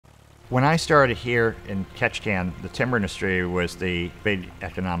When I started here in Ketchikan, the timber industry was the big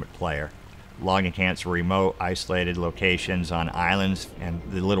economic player. Logging camps were remote, isolated locations on islands, and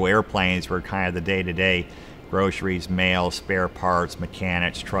the little airplanes were kind of the day-to-day groceries, mail, spare parts,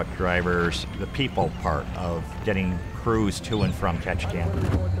 mechanics, truck drivers, the people part of getting crews to and from Ketchikan.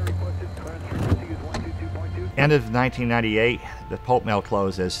 End of 1998, the pulp mill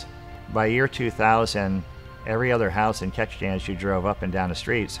closes. By year 2000, every other house in Ketchikan as you drove up and down the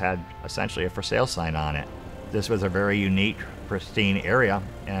streets had essentially a for sale sign on it. This was a very unique, pristine area,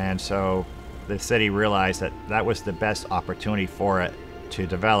 and so the city realized that that was the best opportunity for it to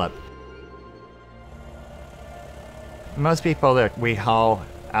develop. Most people that we haul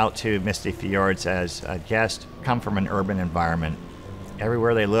out to Misty Fjords as a guest come from an urban environment.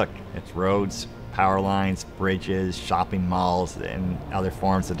 Everywhere they look, it's roads, power lines, bridges, shopping malls, and other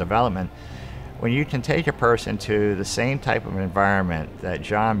forms of development. When you can take a person to the same type of environment that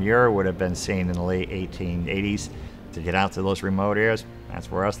John Muir would have been seeing in the late 1880s to get out to those remote areas, that's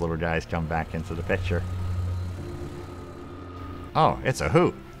where us little guys come back into the picture. Oh, it's a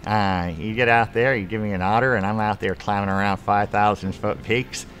hoot. You get out there, you give me an otter, and I'm out there climbing around 5,000 foot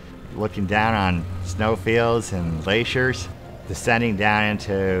peaks, looking down on snowfields and glaciers, descending down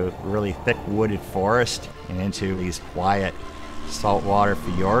into really thick wooded forest and into these quiet saltwater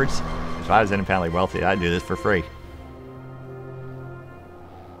fjords. If I was independently wealthy, I'd do this for free.